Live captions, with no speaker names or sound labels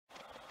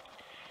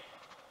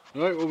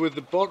Right, well, with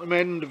the bottom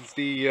end of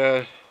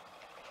the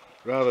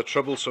rather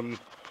troublesome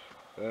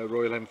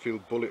Royal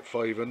Enfield Bullet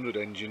 500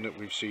 engine that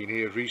we've seen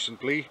here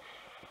recently,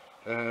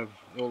 all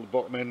the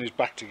bottom end is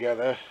back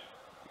together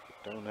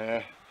down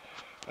there.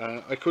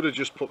 I could have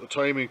just put the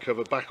timing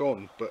cover back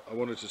on, but I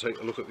wanted to take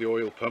a look at the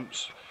oil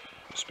pumps,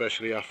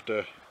 especially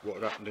after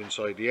what had happened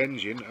inside the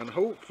engine, and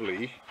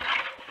hopefully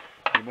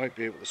you might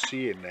be able to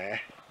see in there.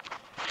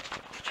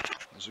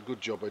 It's a good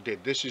job I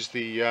did. This is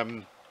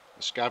the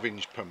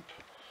scavenge pump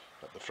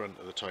at the front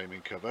of the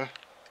timing cover,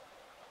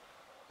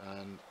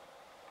 and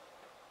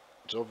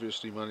it's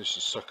obviously managed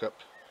to suck up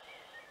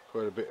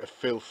quite a bit of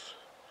filth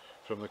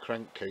from the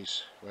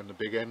crankcase when the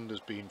big end has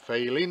been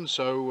failing,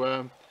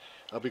 so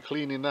I'll be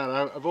cleaning that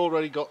out. I've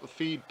already got the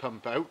feed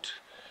pump out.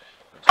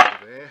 That's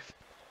over there.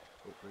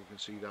 Hopefully you can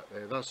see that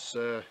there. That's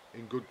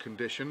in good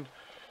condition.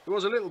 There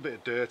was a little bit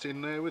of dirt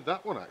in there with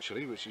that one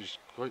actually, which is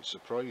quite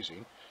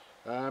surprising,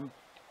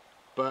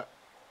 but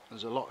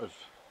there's a lot of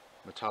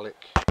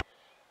metallic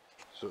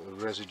sort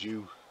of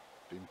residue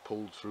being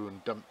pulled through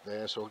and dumped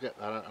there, so I'll get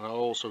that out, and I'll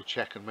also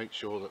check and make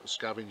sure that the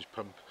scavenge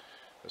pump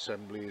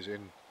assembly is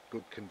in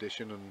good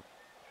condition and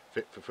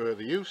fit for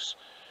further use.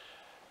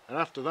 And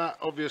after that,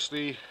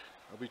 obviously,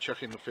 I'll be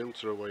chucking the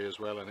filter away as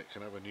well, and it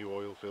can have a new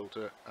oil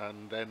filter.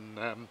 And then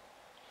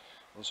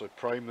once I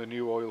prime the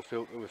new oil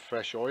filter with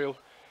fresh oil,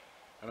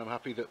 and I'm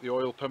happy that the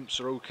oil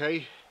pumps are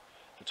okay,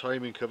 the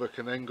timing cover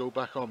can then go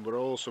back on. But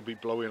I'll also be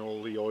blowing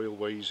all the oil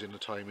ways in the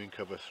timing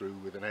cover through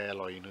with an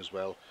airline as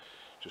well,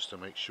 just to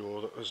make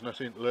sure that there's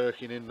nothing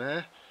lurking in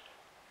there.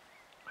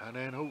 And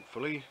then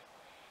hopefully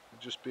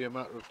it'll just be a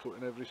matter of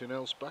putting everything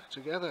else back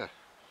together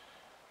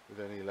with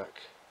any luck.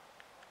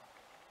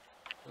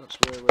 That's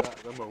where we're at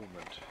the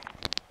moment.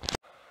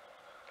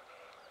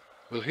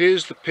 Well,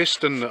 here's the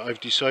piston that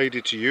I've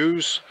decided to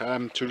use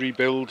to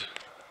rebuild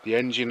the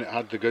engine. It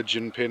had the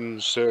gudgeon pin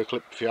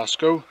circlip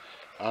fiasco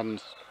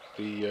and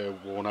the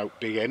worn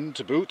out big end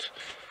to boot.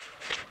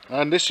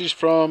 And this is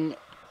from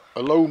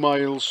a low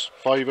miles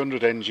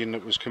 500 engine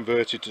that was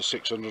converted to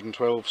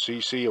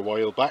 612cc a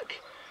while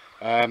back.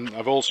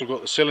 I've also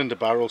got the cylinder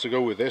barrel to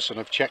go with this, and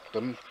I've checked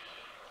them.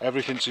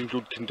 Everything's in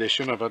good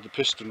condition. I've had the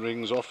piston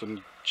rings off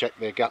and checked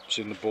their gaps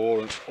in the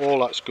bore, and all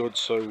that's good,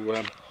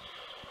 so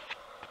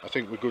I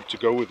think we're good to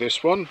go with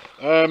this one.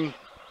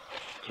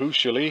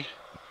 Crucially,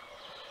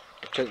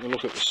 I've taken a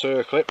look at the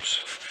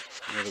circlips,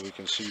 whether we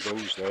can see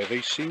those there.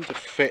 They seem to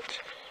fit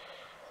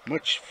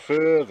much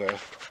further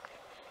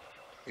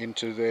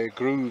into their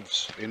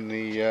grooves in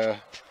the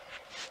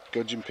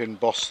gudgeon pin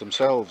boss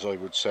themselves, I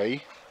would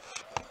say,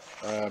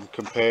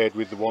 compared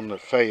with the one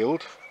that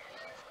failed.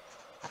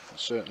 It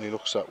certainly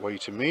looks that way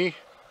to me.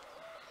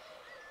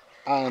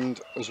 And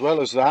as well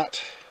as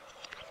that,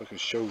 if I can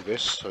show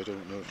this, I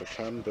don't know if I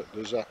can, but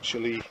there's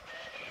actually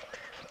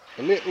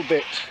a little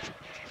bit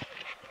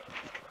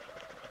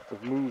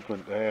of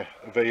movement there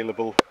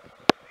available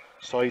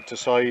side to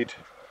side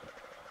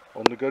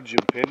on the gudgeon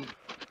pin,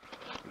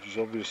 which is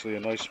obviously a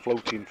nice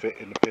floating fit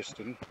in the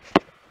piston.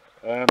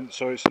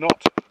 So it's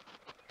not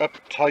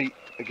uptight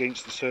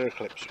against the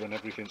circlips when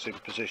everything's in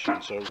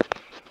position, so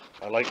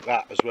I like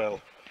that as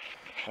well.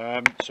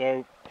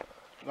 So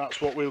that's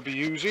what we'll be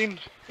using.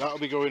 That'll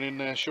be going in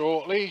there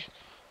shortly,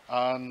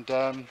 and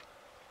I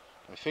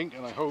think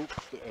and I hope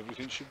that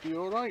everything should be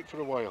alright for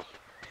a while.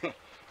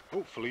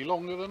 Hopefully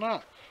longer than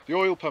that. The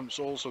oil pump's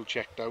also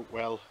checked out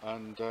well,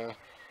 and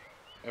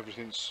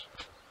everything's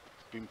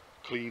been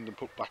cleaned and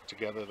put back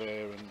together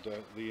there,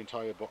 and the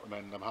entire bottom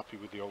end, I'm happy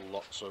with the whole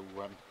lot. So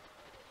we'll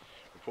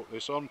put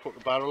this on, put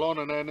the barrel on,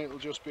 and then it'll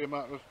just be a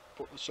matter of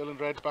putting the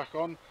cylinder head back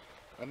on,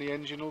 and the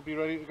engine will be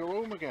ready to go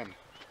home again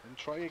and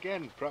try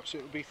again. Perhaps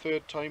it'll be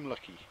third time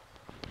lucky.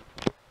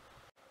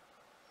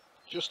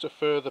 Just a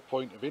further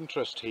point of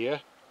interest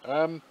here,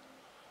 I've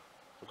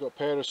got a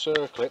pair of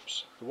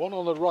circlips. The one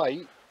on the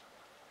right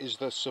is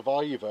the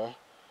survivor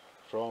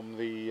from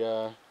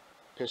the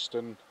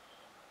piston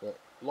that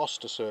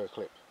lost a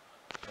circlip.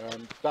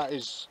 That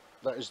is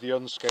the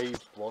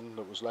unscathed one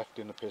that was left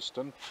in the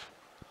piston.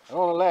 And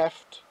on the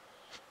left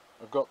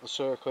I've got the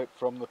circlip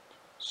from the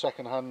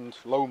second-hand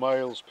low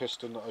miles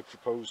piston that I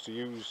propose to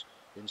use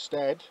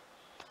instead,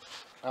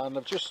 and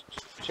I've just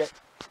checked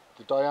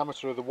the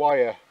diameter of the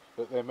wire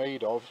that they're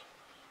made of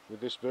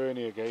with this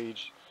vernier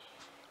gauge,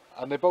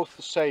 and they're both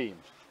the same,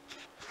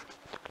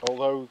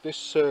 although this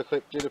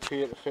circlip did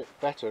appear to fit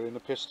better in the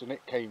piston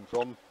it came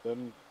from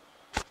than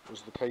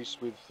was the case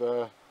with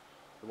the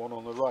one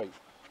on the right.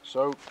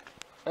 So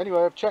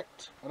anyway, I've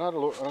checked and had a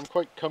look, and I'm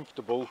quite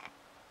comfortable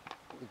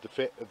with the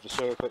fit of the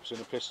circlips in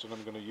the piston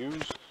I'm going to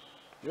use.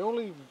 The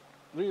only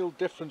real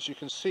difference you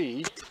can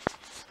see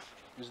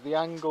is the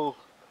angle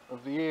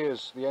of the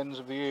ears, the ends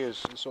of the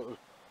ears. They sort of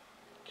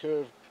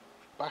curve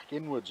back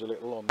inwards a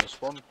little on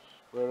this one,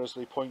 whereas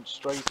they point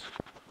straight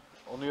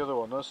on the other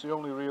one. That's the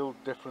only real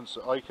difference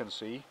that I can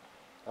see.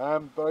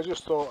 But I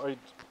just thought I'd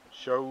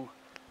show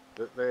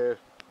that their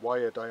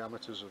wire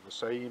diameters are the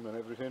same and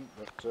everything,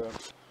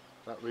 but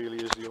that really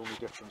is the only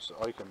difference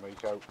that I can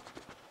make out.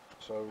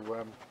 So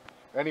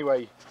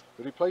anyway,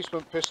 the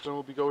replacement piston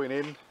will be going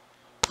in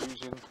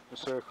using the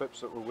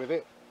circlips that were with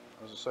it.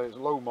 As I say, it's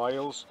low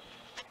miles.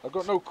 I've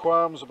got no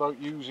qualms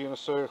about using a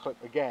circlip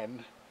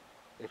again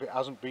if it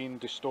hasn't been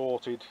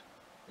distorted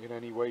in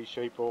any way,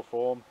 shape or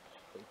form.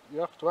 You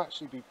have to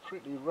actually be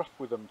pretty rough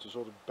with them to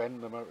sort of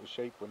bend them out of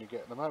shape when you're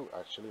getting them out,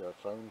 actually, I've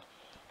found.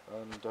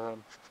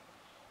 And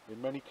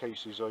in many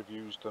cases I've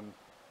used them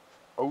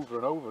over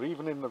and over,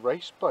 even in the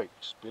race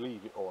bikes,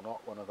 believe it or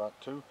not, when I've had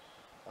to.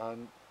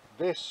 And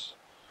this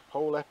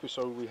whole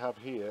episode we have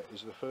here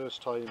is the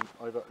first time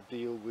I've had to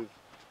deal with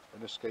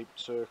an escaped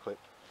circlip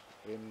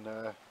in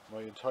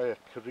my entire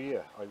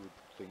career, I would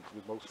think,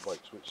 with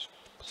motorbikes, which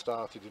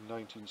started in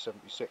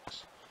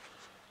 1976.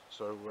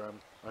 So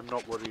I'm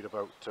not worried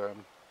about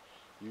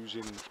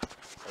using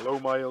a low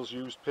miles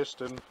used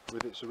piston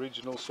with its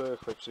original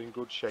circlips in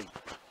good shape.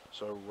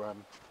 So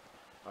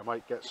I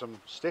might get some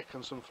stick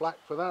and some flack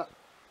for that,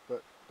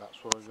 but that's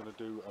what I'm going to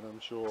do, and I'm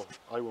sure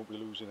I won't be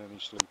losing any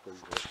sleep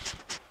over it.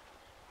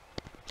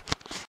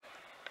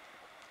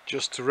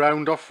 Just to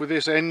round off with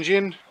this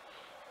engine,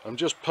 I'm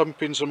just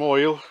pumping some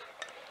oil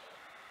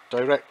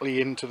directly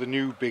into the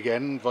new big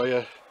end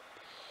via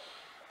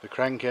the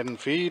crank end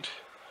feed.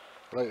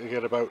 I like to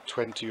get about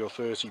 20 or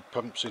 30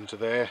 pumps into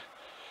there.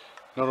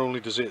 Not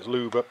only does it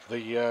lube up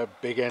the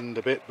big end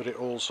a bit, but it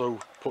also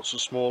puts a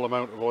small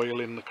amount of oil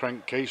in the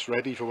crankcase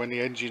ready for when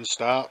the engine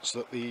starts,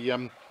 that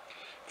the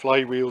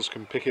flywheels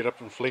can pick it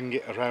up and fling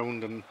it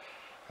around and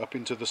up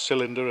into the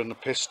cylinder and the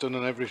piston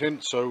and everything.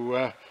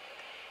 So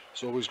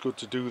it's always good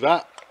to do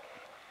that.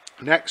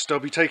 Next, I'll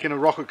be taking a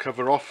rocker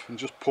cover off and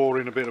just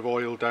pouring a bit of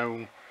oil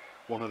down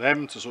one of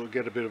them to sort of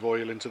get a bit of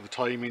oil into the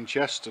timing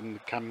chest and the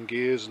cam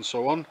gears and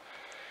so on.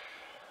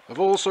 I've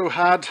also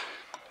had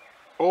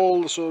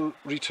all the sort of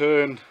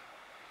return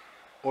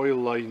oil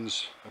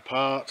lines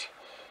apart,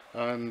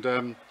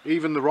 and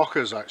even the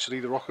rockers, actually,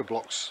 the rocker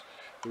blocks,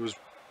 there was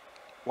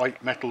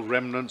white metal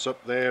remnants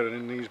up there and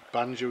in these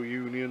banjo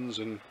unions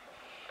and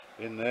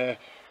in there,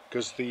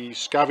 because the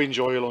scavenge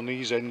oil on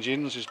these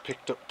engines is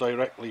picked up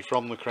directly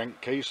from the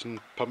crankcase and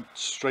pumped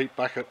straight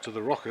back up to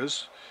the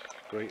rockers.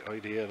 Great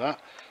idea, that.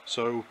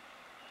 So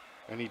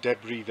any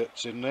debris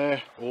that's in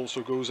there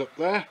also goes up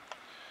there.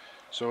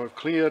 So I've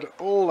cleared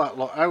all that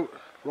lot out,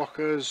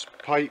 rockers,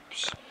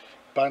 pipes,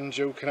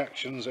 banjo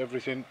connections,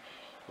 everything,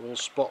 all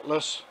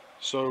spotless.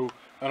 So,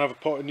 and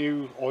I've put a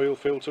new oil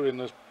filter in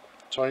the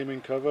timing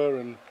cover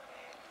and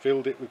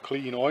filled it with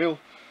clean oil.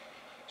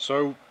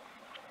 So,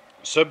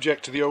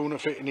 subject to the owner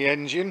fitting the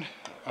engine,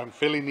 I'm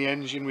filling the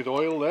engine with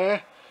oil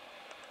there.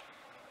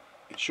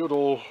 It should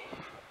all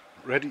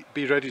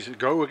be ready to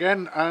go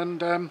again,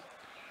 and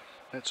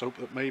let's hope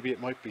that maybe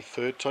it might be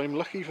third time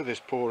lucky for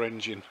this poor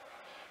engine.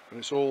 And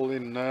it's all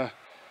in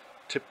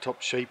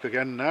tip-top shape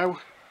again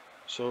now,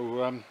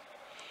 so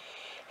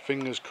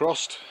fingers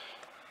crossed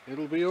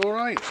it'll be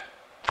alright.